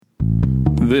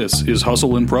This is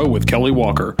Hustle and Pro with Kelly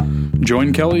Walker.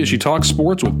 Join Kelly as she talks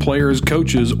sports with players,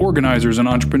 coaches, organizers, and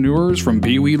entrepreneurs from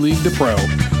Pee Wee League to Pro.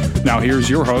 Now here's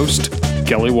your host,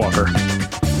 Kelly Walker.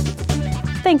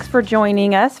 Thanks for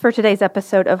joining us for today's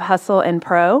episode of Hustle and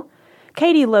Pro.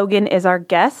 Kaytie Logan is our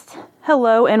guest.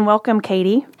 Hello and welcome,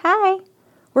 Kaytie. Hi.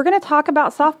 We're going to talk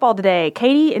about softball today.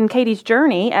 Kaytie and Katie's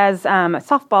journey as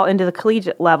softball into the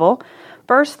collegiate level.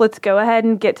 First, let's go ahead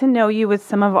and get to know you with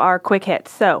some of our quick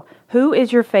hits. So, who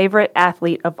is your favorite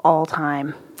athlete of all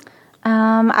time?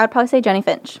 I would probably say Jenny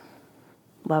Finch.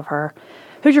 Love her.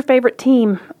 Who's your favorite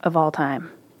team of all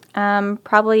time?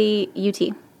 Probably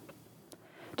UT.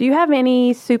 Do you have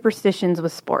any superstitions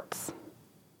with sports?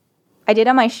 I did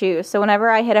on my shoe. So whenever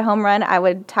I hit a home run, I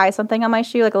would tie something on my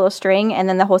shoe, like a little string, and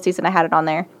then the whole season I had it on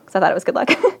there because I thought it was good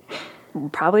luck.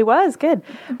 Probably was. Good.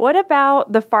 What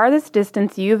about the farthest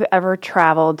distance you've ever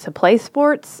traveled to play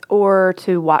sports or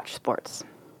to watch sports?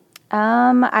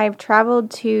 I've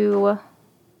traveled to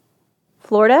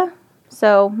Florida,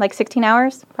 so like 16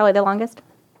 hours, probably the longest.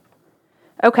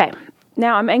 Okay.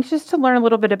 Now, I'm anxious to learn a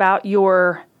little bit about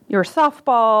your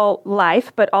softball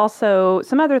life, but also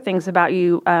some other things about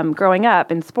you growing up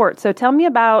in sports. So tell me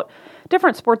about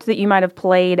different sports that you might have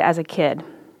played as a kid.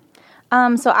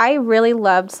 So I really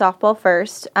loved softball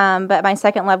first, but my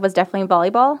second love was definitely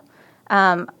volleyball.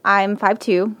 I'm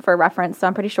 5'2", for reference, so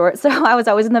I'm pretty short. So I was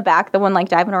always in the back, the one like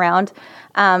diving around.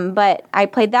 But I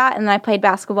played that, and then I played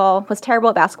basketball. Was terrible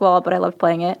at basketball, but I loved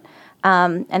playing it.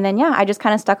 And then, I just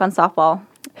kind of stuck on softball.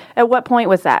 At what point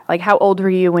was that? Like, how old were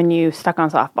you when you stuck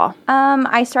on softball?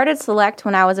 I started select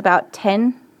when I was about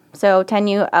 10. So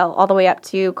 10U all the way up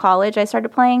to college I started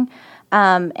playing.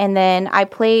 And then I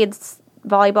played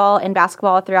volleyball and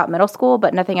basketball throughout middle school,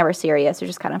 but nothing ever serious. It was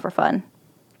just kind of for fun.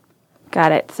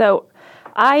 Got it. So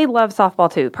I love softball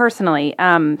too, personally.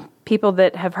 People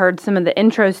that have heard some of the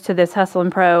intros to this Hustle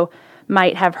and Pro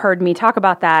might have heard me talk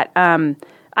about that.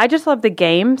 I just love the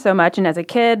game so much. And as a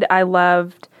kid, I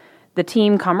loved the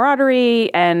team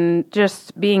camaraderie and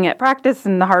just being at practice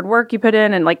and the hard work you put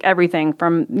in and like everything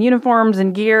from uniforms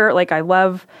and gear. Like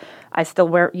I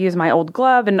still use my old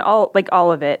glove and all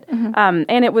of it. Mm-hmm.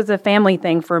 And it was a family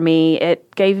thing for me.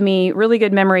 It gave me really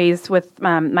good memories with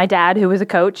my dad, who was a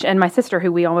coach, and my sister,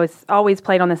 who we always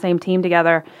played on the same team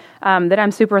together, that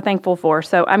I'm super thankful for.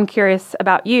 So I'm curious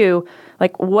about you.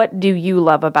 Like, what do you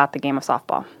love about the game of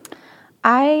softball?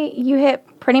 You hit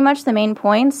pretty much the main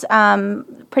points.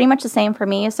 Pretty much the same for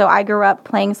me. So I grew up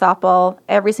playing softball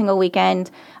every single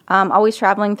weekend, always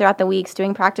traveling throughout the weeks,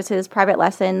 doing practices, private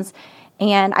lessons.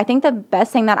 And I think the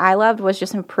best thing that I loved was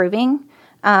just improving.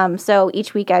 So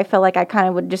each week I felt like I kind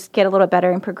of would just get a little better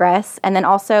and progress. And then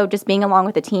also just being along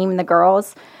with the team and the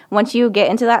girls. Once you get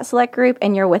into that select group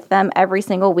and you're with them every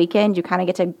single weekend, you kind of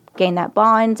get to gain that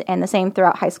bond, and the same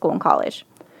throughout high school and college.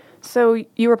 So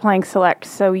you were playing select.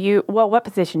 So what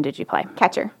position did you play?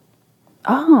 Catcher.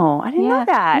 Oh, I didn't know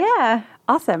that. Yeah.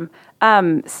 Awesome.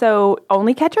 So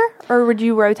only catcher, or would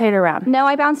you rotate around? No,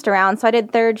 I bounced around. So I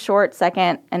did third, short,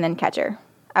 second, and then catcher.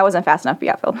 I wasn't fast enough to be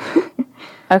outfield.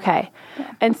 Okay.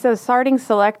 Yeah. And so starting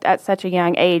select at such a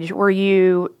young age, were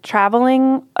you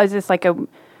traveling? Is this like a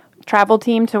travel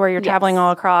team to where you're traveling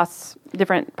all across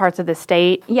different parts of the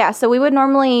state? Yeah, so we would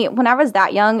normally, when I was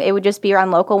that young, it would just be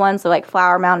around local ones, so like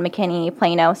Flower Mound, McKinney,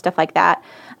 Plano, stuff like that.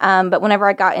 But whenever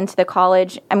I got into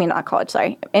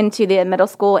into the middle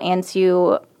school and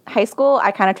to high school,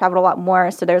 I kind of traveled a lot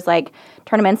more. So there's like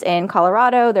tournaments in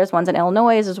Colorado, there's ones in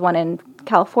Illinois, there's one in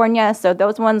California. So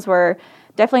those ones were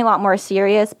definitely a lot more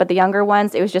serious, but the younger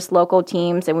ones, it was just local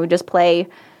teams, and we would just play,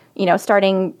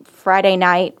 starting Friday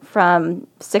night from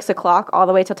 6 o'clock all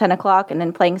the way till 10 o'clock, and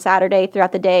then playing Saturday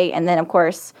throughout the day. And then, of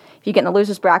course, if you get in the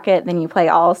loser's bracket, then you play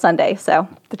all Sunday. So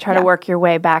to try to work your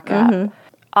way back up. Mm-hmm.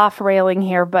 Off railing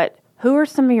here, but who are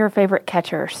some of your favorite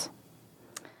catchers?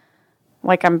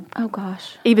 Oh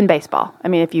gosh. Even baseball. I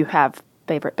mean, if you have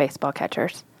favorite baseball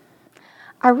catchers.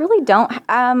 I really don't.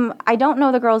 I don't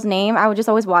know the girl's name. I would just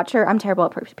always watch her. I'm terrible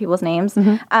at people's names.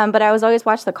 Mm-hmm. But I was always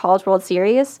watch the College World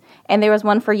Series, and there was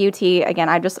one for UT. Again,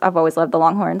 I've always loved the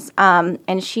Longhorns.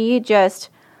 And she just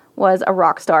was a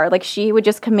rock star. Like, she would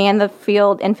just command the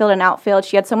field, infield and outfield.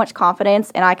 She had so much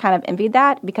confidence, and I kind of envied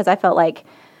that because I felt like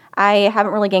I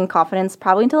haven't really gained confidence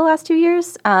probably until the last 2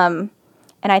 years. And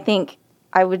I think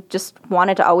I would just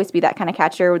wanted to always be that kind of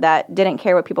catcher that didn't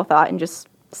care what people thought and just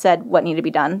said what needed to be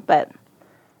done. But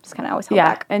just kind of always held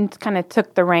back. And kind of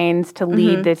took the reins to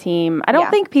lead the team. I don't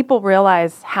think people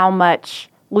realize how much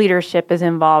leadership is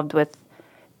involved with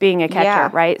being a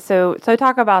catcher, right? So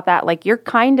talk about that. Like, you're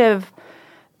kind of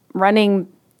running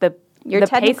the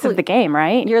pace of the game,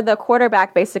 right? You're the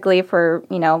quarterback basically for,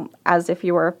 as if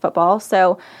you were football.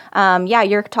 So,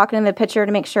 you're talking to the pitcher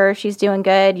to make sure she's doing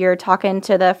good. You're talking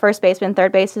to the first baseman,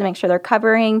 third baseman to make sure they're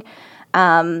covering.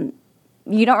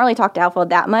 You don't really talk to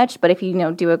outfield that much, but if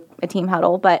you, do a team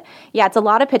huddle. But, yeah, it's a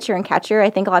lot of pitcher and catcher.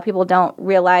 I think a lot of people don't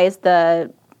realize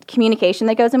the communication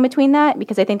that goes in between that,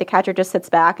 because I think the catcher just sits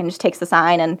back and just takes the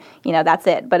sign and, that's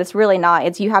it. But it's really not.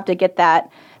 It's you have to get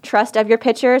that trust of your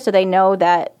pitcher so they know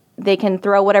that they can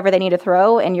throw whatever they need to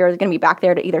throw, and you're going to be back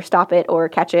there to either stop it or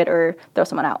catch it or throw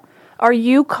someone out. Are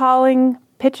you calling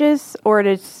pitches, or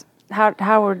does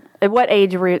at what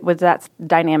age was that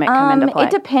dynamic come into play? It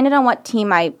depended on what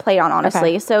team I played on,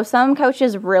 honestly. Okay. So some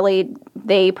coaches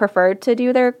they preferred to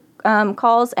do their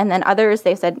calls, and then others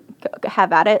they said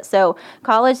have at it. So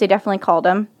college, they definitely called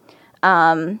them.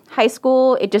 High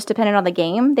school, it just depended on the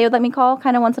game. They would let me call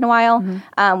kind of once in a while.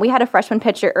 Mm-hmm. We had a freshman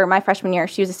pitcher, or my freshman year,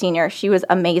 she was a senior. She was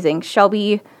amazing.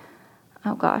 Shelby,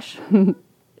 oh gosh.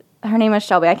 Her name was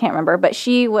Shelby, I can't remember, but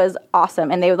she was awesome,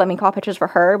 and they would let me call pitchers for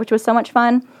her, which was so much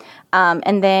fun.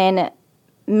 And then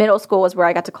middle school was where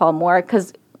I got to call more,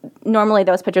 because normally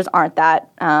those pitchers aren't that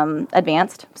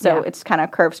advanced, so it's kind of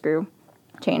curve screw,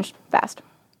 changed fast.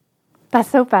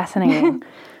 That's so fascinating.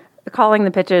 Calling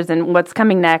the pitches and what's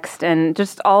coming next, and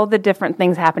just all the different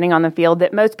things happening on the field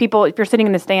that most people, if you're sitting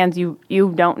in the stands, you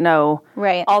don't know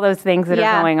all those things that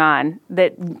are going on,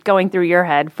 that going through your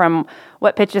head, from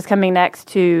what pitch is coming next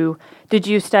to, did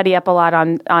you study up a lot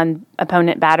on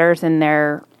opponent batters and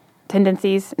their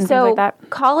tendencies and things like that?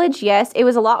 College, yes. It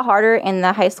was a lot harder in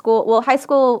the high school. Well, high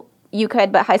school you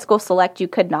could, but high school select you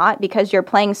could not, because you're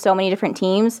playing so many different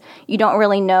teams. You don't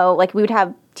really know, like we would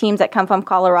have teams that come from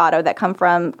Colorado, that come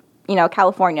from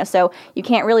California. So you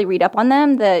can't really read up on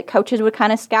them. The coaches would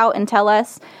kind of scout and tell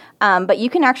us. But you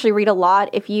can actually read a lot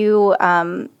if you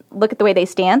look at the way they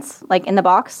stance, like in the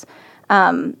box.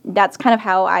 That's kind of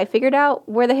how I figured out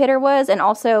where the hitter was. And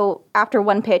also, after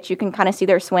one pitch, you can kind of see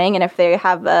their swing. And if they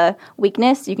have a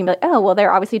weakness, you can be like, oh, well,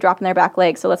 they're obviously dropping their back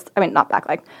leg. So not back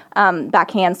leg,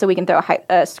 backhand, so we can throw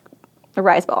a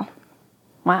rise ball.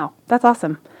 Wow, that's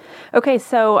awesome. Okay,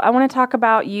 so I want to talk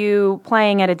about you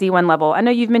playing at a D1 level. I know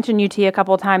you've mentioned UT a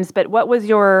couple of times, but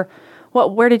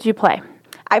where did you play?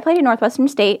 I played at Northwestern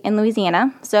State in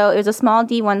Louisiana. So it was a small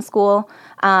D1 school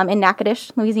in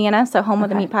Natchitoches, Louisiana, so home of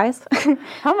the meat pies.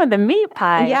 Home of the meat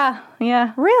pies?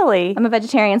 Yeah. Really? I'm a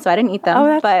vegetarian, so I didn't eat them. Oh,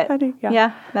 that's funny.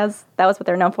 Yeah, that was what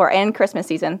they're known for. And Christmas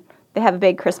season. They have a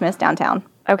big Christmas downtown.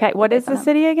 Okay, what is the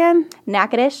city again?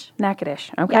 Natchitoches.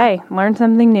 Natchitoches. Okay, learned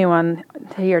something new on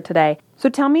here today. So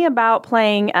tell me about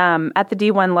playing at the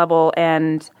D1 level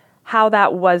and how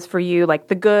that was for you, like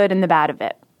the good and the bad of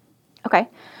it. Okay.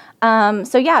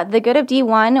 The good of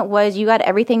D1 was you got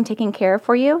everything taken care of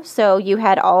for you. So you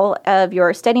had all of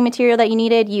your study material that you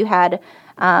needed. You had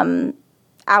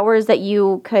hours that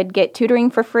you could get tutoring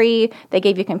for free. They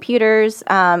gave you computers.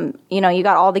 You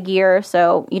got all the gear,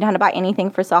 so you don't have to buy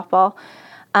anything for softball.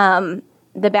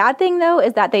 The bad thing, though,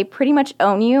 is that they pretty much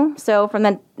own you. So from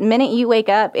the minute you wake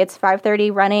up, it's 5:30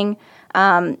 running,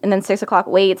 and then 6 o'clock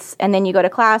weights, and then you go to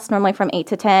class normally from 8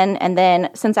 to 10. And then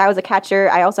since I was a catcher,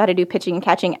 I also had to do pitching and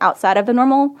catching outside of the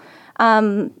normal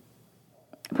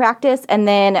practice. And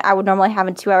then I would normally have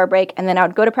a 2-hour break, and then I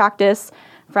would go to practice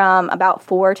from about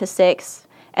 4 to 6.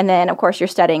 And then, of course, you're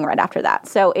studying right after that.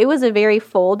 So it was a very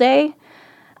full day.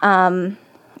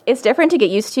 It's different to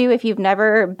get used to if you've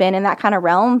never been in that kind of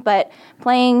realm, but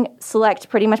playing select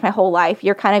pretty much my whole life,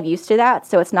 you're kind of used to that,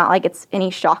 so it's not like it's any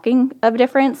shocking of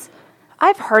difference.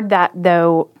 I've heard that,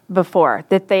 though, before,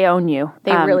 that they own you.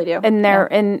 They really do. And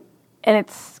and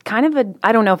it's kind of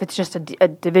I don't know if it's just a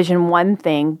Division I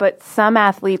thing, but some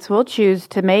athletes will choose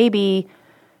to maybe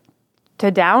to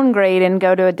downgrade and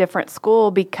go to a different school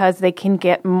because they can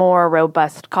get more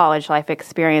robust college life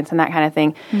experience and that kind of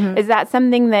thing. Mm-hmm. Is that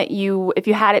something that if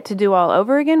you had it to do all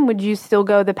over again, would you still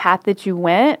go the path that you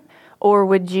went, or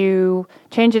would you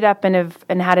change it up and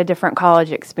had a different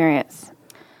college experience?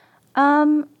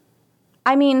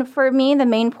 For me, the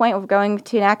main point of going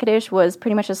to Natchitoches was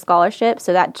pretty much a scholarship,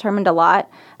 so that determined a lot.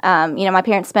 My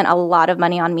parents spent a lot of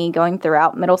money on me going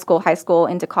throughout middle school, high school,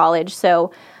 into college,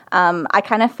 so I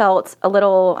kind of felt a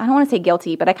little, I don't want to say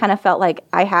guilty, but I kind of felt like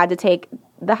I had to take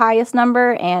the highest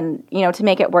number and, to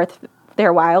make it worth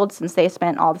their while, since they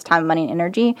spent all this time, money, and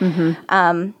energy.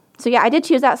 Mm-hmm. I did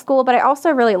choose that school, but I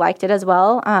also really liked it as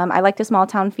well. I liked the small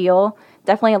town feel,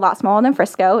 definitely a lot smaller than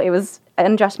Frisco. It was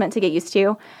an adjustment to get used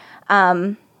to.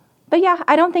 I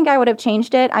don't think I would have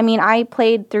changed it. I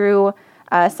played through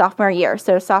sophomore year.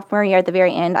 So sophomore year at the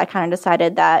very end, I kind of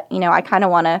decided that, I kind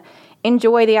of want to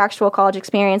enjoy the actual college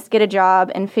experience, get a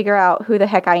job, and figure out who the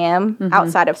heck I am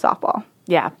outside of softball.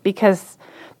 Yeah, because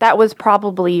that was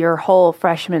probably your whole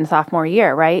freshman, sophomore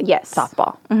year, right? Yes.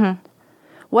 Softball. Mm-hmm.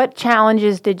 What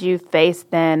challenges did you face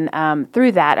then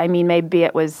through that? I mean, maybe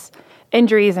it was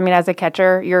injuries. I mean, as a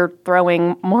catcher, you're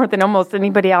throwing more than almost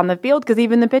anybody on the field because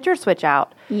even the pitchers switch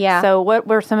out. Yeah. So what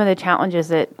were some of the challenges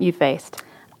that you faced?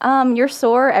 You're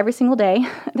sore every single day.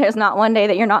 There's not one day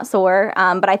that you're not sore.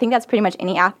 But I think that's pretty much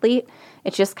any athlete.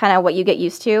 It's just kind of what you get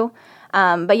used to.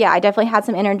 But yeah, I definitely had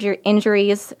some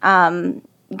injuries.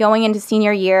 Going into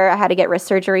senior year, I had to get wrist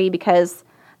surgery because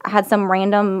I had some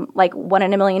random, 1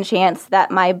 in a million chance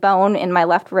that my bone in my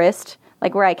left wrist,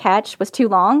 where I catch, was too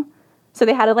long. So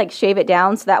they had to, shave it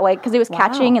down so that way, because it was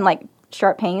catching and,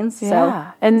 sharp pains.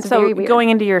 Yeah. So going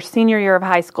into your senior year of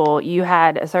high school, you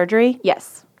had a surgery?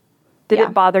 Yes. Did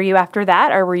it bother you after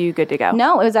that, or were you good to go?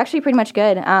 No, it was actually pretty much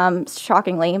good,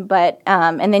 shockingly. But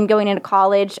and then going into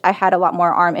college, I had a lot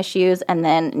more arm issues and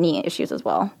then knee issues as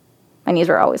well. My knees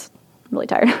were always really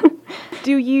tired.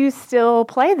 Do you still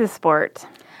play the sport?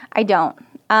 I don't.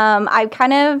 I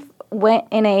kind of went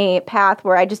in a path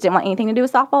where I just didn't want anything to do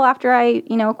with softball after I,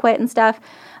 quit and stuff.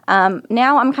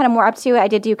 Now I'm kind of more up to it. I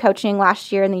did do coaching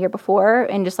last year and the year before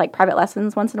and just private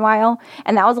lessons once in a while.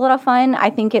 And that was a lot of fun. I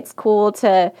think it's cool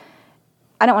to,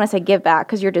 I don't want to say give back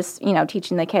because you're just,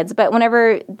 teaching the kids. But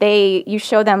whenever you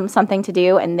show them something to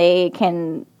do and they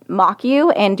can mock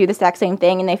you and do the exact same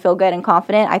thing and they feel good and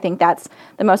confident, I think that's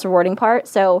the most rewarding part.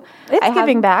 So it's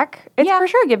giving back. It's for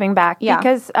sure giving back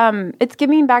because it's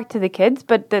giving back to the kids,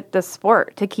 but the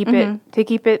sport to keep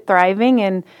it thriving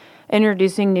and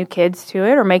introducing new kids to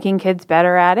it or making kids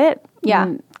better at it. Yeah.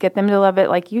 And get them to love it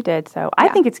like you did. So I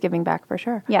think it's giving back for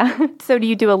sure. Yeah. So do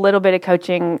you do a little bit of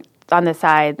coaching on the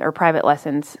side or private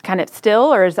lessons kind of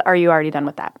still, or are you already done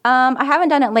with that? I haven't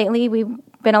done it lately. We've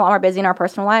been a lot more busy in our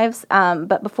personal lives.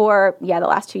 But before, the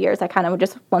last 2 years, I kind of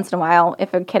just once in a while,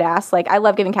 if a kid asks, I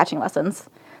love giving catching lessons.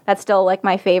 That's still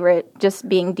my favorite, just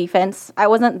being defense. I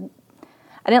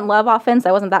didn't love offense.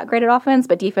 I wasn't that great at offense,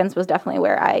 but defense was definitely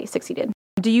where I succeeded.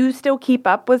 Do you still keep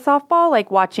up with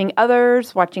softball, watching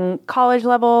others, watching college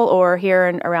level or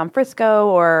here around Frisco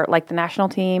or the national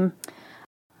team?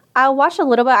 I'll watch a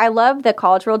little bit. I love the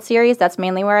College World Series. That's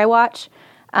mainly where I watch.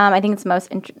 I think it's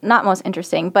not most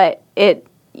interesting, but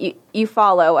you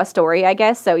follow a story, I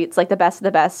guess. So it's the best of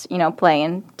the best, play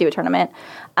and do a tournament.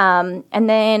 And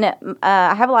then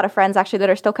I have a lot of friends actually that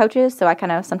are still coaches, so I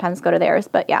kind of sometimes go to theirs.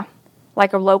 But yeah.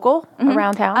 Like a local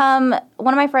around town?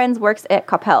 One of my friends works at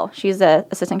Capel. She's an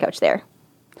assistant coach there.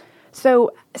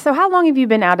 So how long have you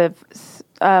been out of?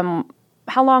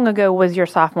 How long ago was your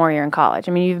sophomore year in college?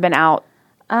 I mean, you've been out.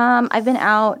 I've been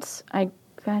out. I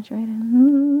graduated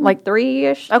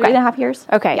 3-ish, 3.5 years.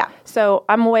 Okay. Yeah. So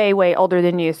I'm way, way older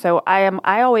than you. So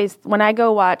I always, when I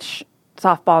go watch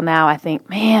softball now, I think,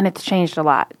 man, it's changed a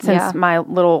lot since my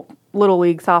little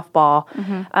league softball.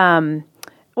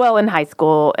 Well, in high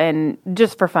school and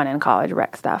just for fun in college,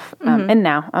 rec stuff. And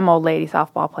now I'm old lady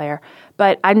softball player.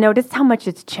 But I noticed how much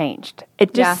it's changed.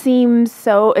 It just seems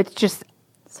it's just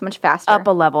so much faster. Up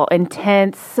a level,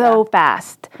 intense, so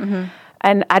fast.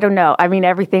 And I don't know. I mean,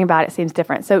 everything about it seems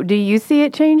different. So do you see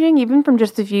it changing, even from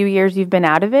just a few years you've been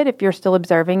out of it, if you're still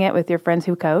observing it with your friends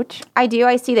who coach? I do.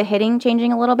 I see the hitting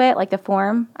changing a little bit, the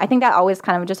form. I think that always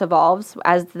kind of just evolves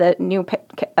as the new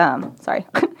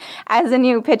as the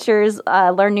new pitchers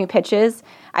learn new pitches.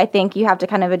 I think you have to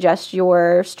kind of adjust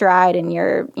your stride and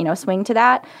your, swing to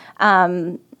that.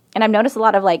 And I've noticed a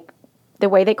lot of, the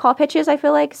way they call pitches, I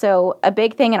feel like. So a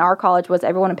big thing in our college was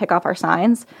everyone would pick off our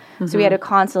signs. So we had to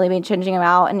constantly be changing them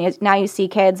out. And now you see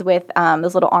kids with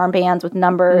those little armbands with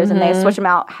numbers, and they switch them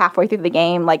out halfway through the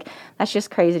game. That's just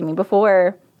crazy to me.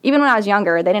 Before, even when I was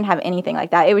younger, they didn't have anything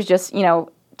like that. It was just,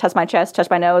 touch my chest,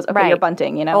 touch my nose, okay, you're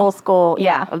bunting, Old school.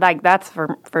 Yeah. That's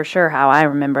for sure how I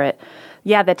remember it.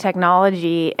 Yeah, the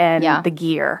technology and the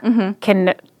gear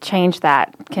can change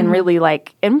that, can really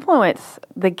influence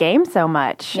the game so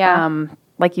much. Yeah.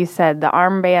 Like you said, the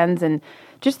armbands and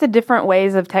just the different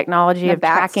ways of technology of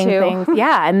tracking things.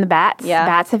 Yeah, and the bats. Yeah.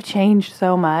 Bats have changed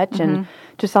so much and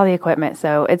just all the equipment.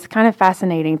 So it's kind of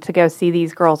fascinating to go see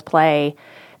these girls play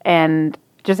and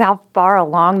just how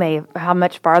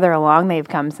much farther along they've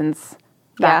come since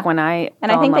back when I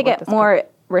And I think they get more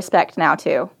respect now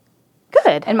too.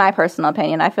 Good. In my personal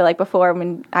opinion. I feel like before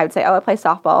when I would say, I play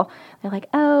softball, they're like,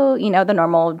 the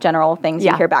normal general things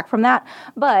you hear back from that.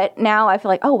 But now I feel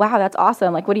like, oh, wow, that's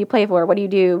awesome. What do you play for? What do you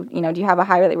do? Do you have a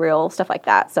high reel? Stuff like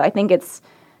that. So I think it's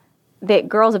that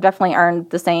girls have definitely earned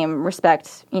the same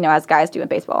respect, as guys do in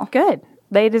baseball. Good.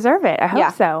 They deserve it. I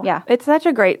hope so. Yeah. It's such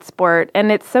a great sport,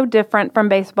 and it's so different from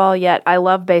baseball, yet I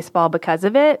love baseball because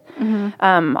of it.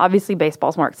 Obviously,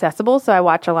 baseball's more accessible, so I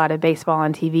watch a lot of baseball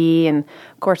on TV, and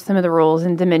of course, some of the rules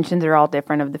and dimensions are all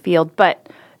different of the field, but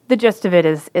the gist of it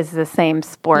is the same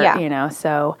sport,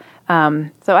 So,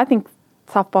 so I think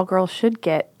softball girls should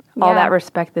get all that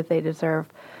respect that they deserve.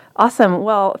 Awesome.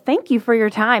 Well, thank you for your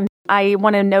time. I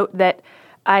want to note that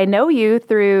I know you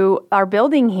through our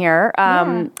building here.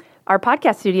 Our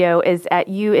podcast studio is at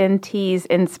UNT's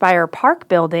Inspire Park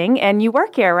building, and you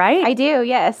work here, right? I do,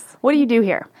 yes. What do you do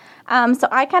here? So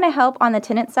I kind of help on the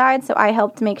tenant side. So I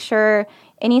help to make sure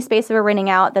any space that we're renting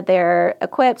out that they're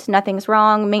equipped, nothing's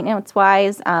wrong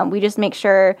maintenance-wise. We just make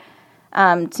sure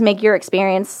to make your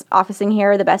experience officing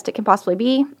here the best it can possibly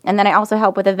be. And then I also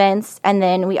help with events, and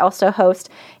then we also host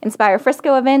Inspire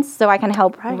Frisco events, so I can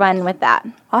help run with that.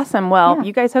 Awesome. Well,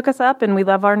 you guys hook us up, and we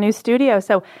love our new studio.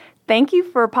 So thank you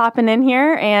for popping in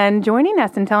here and joining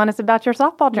us and telling us about your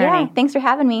softball journey. Yeah, thanks for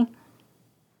having me.